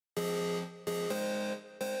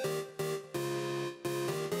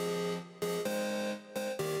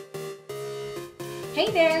Hey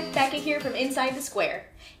there, Becca here from Inside the Square.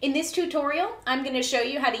 In this tutorial, I'm going to show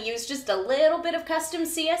you how to use just a little bit of custom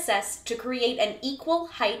CSS to create an equal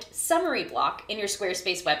height summary block in your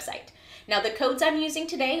Squarespace website. Now the codes I'm using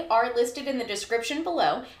today are listed in the description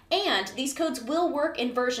below, and these codes will work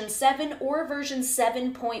in version 7 or version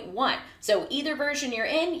 7.1. So either version you're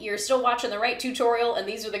in, you're still watching the right tutorial, and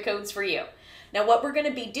these are the codes for you. Now what we're going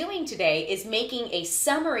to be doing today is making a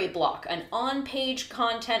summary block, an on-page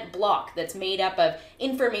content block that's made up of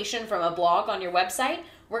information from a blog on your website.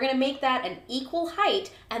 We're going to make that an equal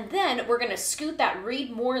height, and then we're going to scoot that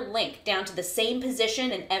read more link down to the same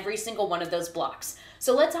position in every single one of those blocks.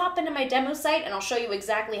 So let's hop into my demo site and I'll show you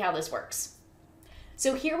exactly how this works.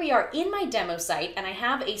 So here we are in my demo site, and I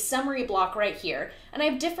have a summary block right here, and I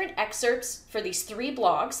have different excerpts for these 3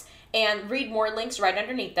 blogs and read more links right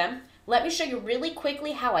underneath them. Let me show you really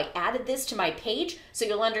quickly how I added this to my page so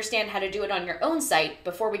you'll understand how to do it on your own site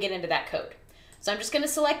before we get into that code. So I'm just going to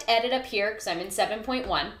select edit up here because I'm in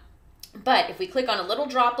 7.1. But if we click on a little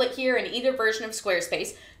droplet here in either version of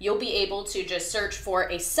Squarespace, you'll be able to just search for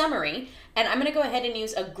a summary, and I'm going to go ahead and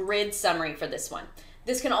use a grid summary for this one.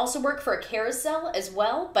 This can also work for a carousel as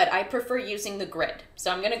well, but I prefer using the grid.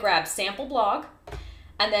 So I'm going to grab sample blog,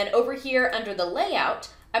 and then over here under the layout,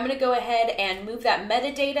 I'm going to go ahead and move that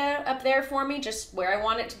metadata up there for me, just where I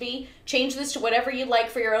want it to be. Change this to whatever you'd like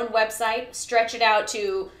for your own website. Stretch it out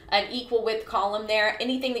to an equal width column there,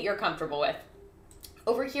 anything that you're comfortable with.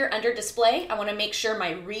 Over here under display, I want to make sure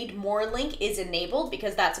my read more link is enabled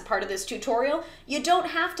because that's a part of this tutorial. You don't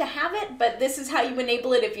have to have it, but this is how you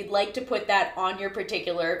enable it if you'd like to put that on your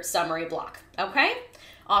particular summary block. Okay?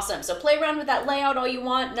 Awesome. So play around with that layout all you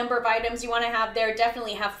want, number of items you want to have there.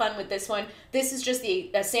 Definitely have fun with this one. This is just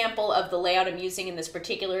a sample of the layout I'm using in this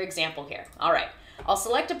particular example here. All right. I'll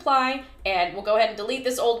select apply, and we'll go ahead and delete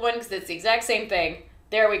this old one because it's the exact same thing.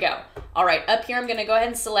 There we go. All right, up here I'm going to go ahead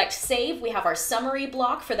and select save. We have our summary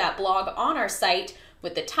block for that blog on our site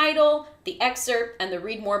with the title, the excerpt, and the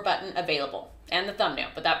read more button available, and the thumbnail,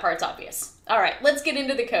 but that part's obvious. All right, let's get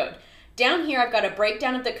into the code. Down here I've got a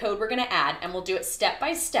breakdown of the code we're going to add, and we'll do it step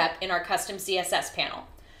by step in our custom CSS panel.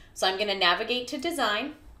 So I'm going to navigate to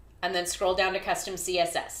design and then scroll down to custom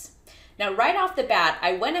CSS. Now right off the bat,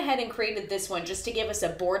 I went ahead and created this one just to give us a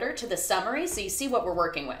border to the summary so you see what we're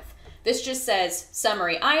working with. This just says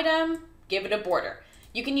summary item, give it a border.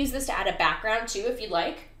 You can use this to add a background too if you'd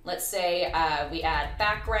like. Let's say we add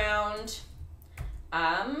background,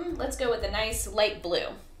 let's go with a nice light blue.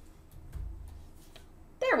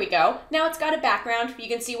 There we go. Now it's got a background. You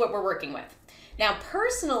can see what we're working with. Now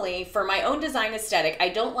personally, for my own design aesthetic, I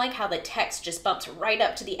don't like how the text just bumps right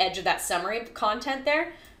up to the edge of that summary content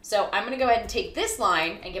there. So I'm going to go ahead and take this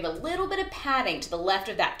line and give a little bit of padding to the left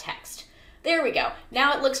of that text. There we go.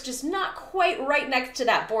 Now it looks just not quite right next to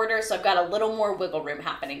that border, so I've got a little more wiggle room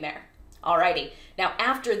happening there. Alrighty. Now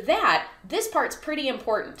after that, this part's pretty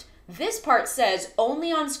important. This part says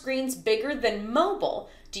only on screens bigger than mobile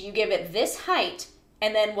do you give it this height,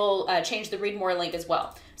 and then we'll change the read more link as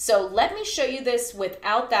well. So let me show you this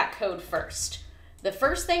without that code first. The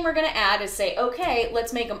first thing we're going to add is say, okay,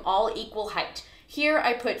 let's make them all equal height. Here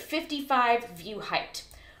I put 55 view height.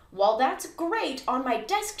 While that's great on my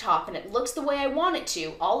desktop and it looks the way I want it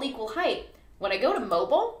to, all equal height, when I go to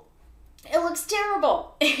mobile, it looks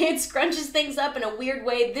terrible. It scrunches things up in a weird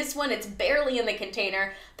way. This one, it's barely in the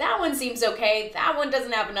container. That one seems okay. That one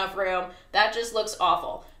doesn't have enough room. That just looks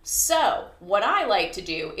awful. So what I like to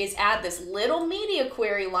do is add this little media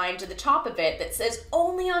query line to the top of it that says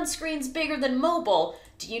only on screens bigger than mobile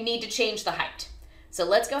do you need to change the height. So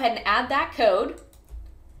let's go ahead and add that code,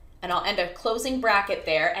 and I'll end a closing bracket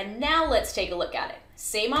there, and now let's take a look at it.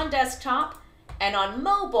 Same on desktop, and on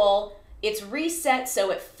mobile, it's reset so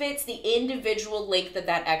it fits the individual length of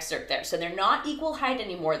that excerpt there. So they're not equal height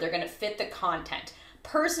anymore, they're gonna fit the content.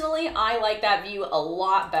 Personally, I like that view a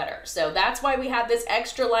lot better. So that's why we have this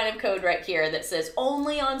extra line of code right here that says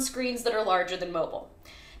only on screens that are larger than mobile.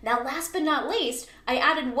 Now, last but not least, I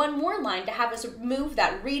added one more line to have us move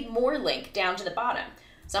that read more link down to the bottom.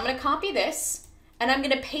 So I'm going to copy this, and I'm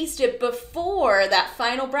going to paste it before that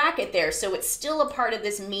final bracket there so it's still a part of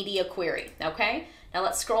this media query, okay? Now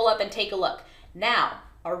let's scroll up and take a look. Now,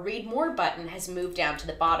 our read more button has moved down to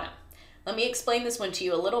the bottom. Let me explain this one to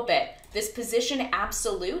you a little bit. This position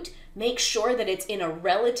absolute makes sure that it's in a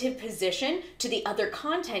relative position to the other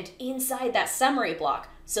content inside that summary block.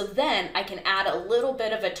 So then I can add a little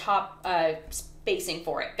bit of a top spacing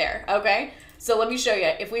for it there, okay? So let me show you.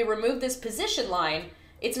 If we remove this position line,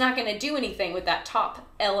 it's not going to do anything with that top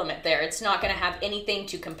element there. It's not going to have anything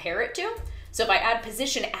to compare it to. So if I add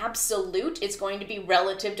position absolute, it's going to be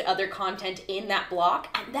relative to other content in that block,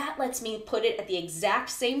 and that lets me put it at the exact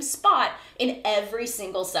same spot in every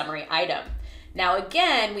single summary item. Now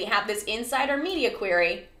again, we have this inside our media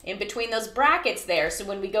query in between those brackets there, so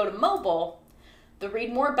when we go to mobile, the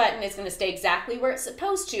Read More button is going to stay exactly where it's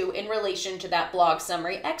supposed to in relation to that blog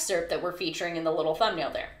summary excerpt that we're featuring in the little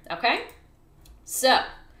thumbnail there, okay? So,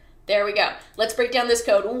 there we go. Let's break down this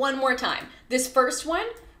code one more time. This first one,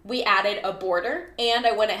 we added a border, and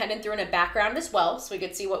I went ahead and threw in a background as well so we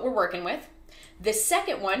could see what we're working with. The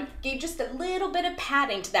second one gave just a little bit of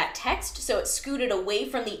padding to that text so it scooted away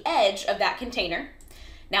from the edge of that container.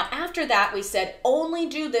 Now after that, we said only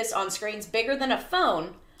do this on screens bigger than a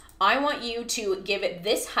phone. I want you to give it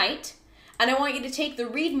this height, and I want you to take the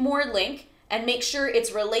Read More link and make sure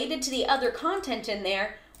it's related to the other content in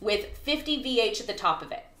there with 50 VH at the top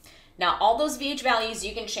of it. Now, all those VH values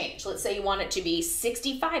you can change. Let's say you want it to be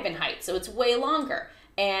 65 in height, so it's way longer,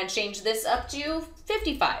 and change this up to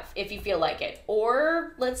 55 if you feel like it.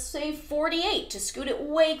 Or let's say 48 to scoot it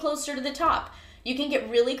way closer to the top. You can get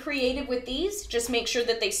really creative with these. Just make sure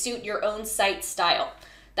that they suit your own site style.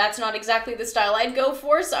 That's not exactly the style I'd go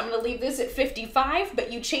for, so I'm going to leave this at 55,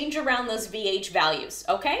 but you change around those VH values,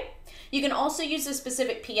 okay? You can also use a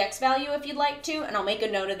specific PX value if you'd like to, and I'll make a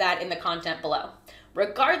note of that in the content below.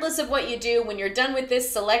 Regardless of what you do, when you're done with this,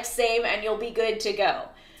 select save and you'll be good to go.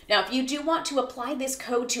 Now, if you do want to apply this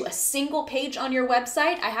code to a single page on your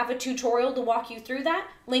website, I have a tutorial to walk you through that.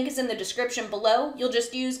 Link is in the description below. You'll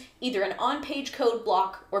just use either an on-page code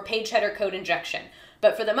block or page header code injection.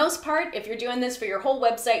 But for the most part, if you're doing this for your whole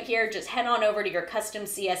website here, just head on over to your custom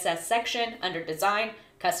CSS section under design,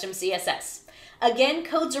 custom CSS. Again,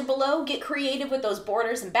 codes are below. Get creative with those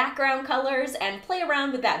borders and background colors and play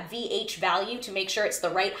around with that VH value to make sure it's the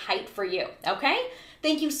right height for you, okay?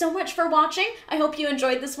 Thank you so much for watching. I hope you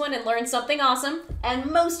enjoyed this one and learned something awesome. And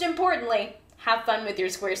most importantly, have fun with your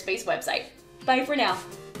Squarespace website. Bye for now.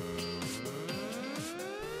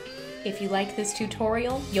 If you like this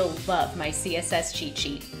tutorial, you'll love my CSS cheat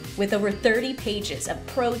sheet. With over 30 pages of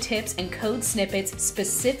pro tips and code snippets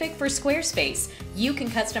specific for Squarespace, you can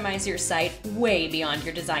customize your site way beyond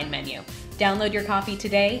your design menu. Download your copy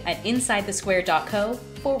today at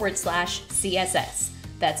insidethesquare.co/CSS.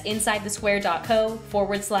 That's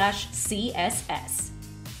insidethesquare.co/CSS.